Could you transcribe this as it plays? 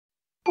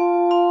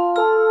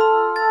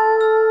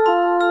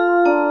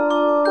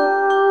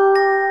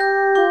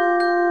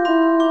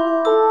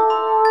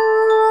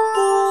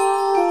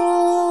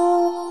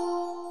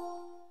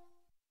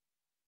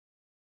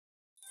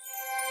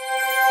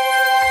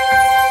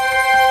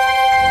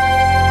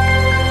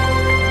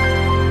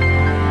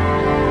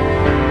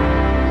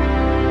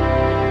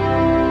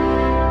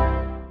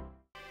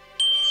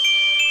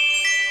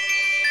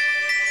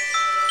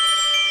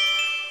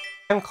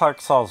I'm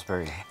Clark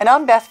Salisbury. And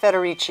I'm Beth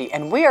Federici,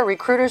 and we are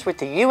recruiters with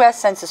the U.S.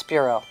 Census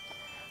Bureau.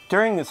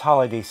 During this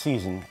holiday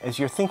season, as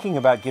you're thinking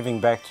about giving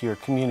back to your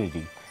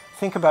community,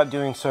 think about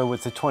doing so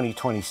with the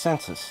 2020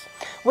 census.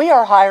 We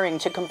are hiring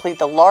to complete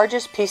the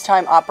largest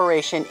peacetime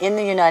operation in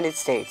the United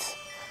States.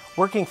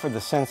 Working for the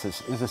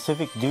census is a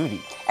civic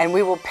duty. And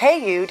we will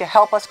pay you to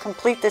help us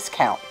complete this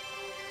count.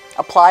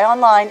 Apply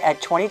online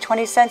at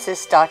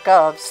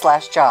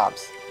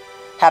 2020census.gov/jobs.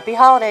 Happy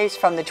holidays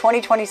from the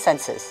 2020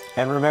 Census.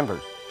 And remember,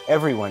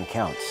 everyone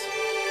counts.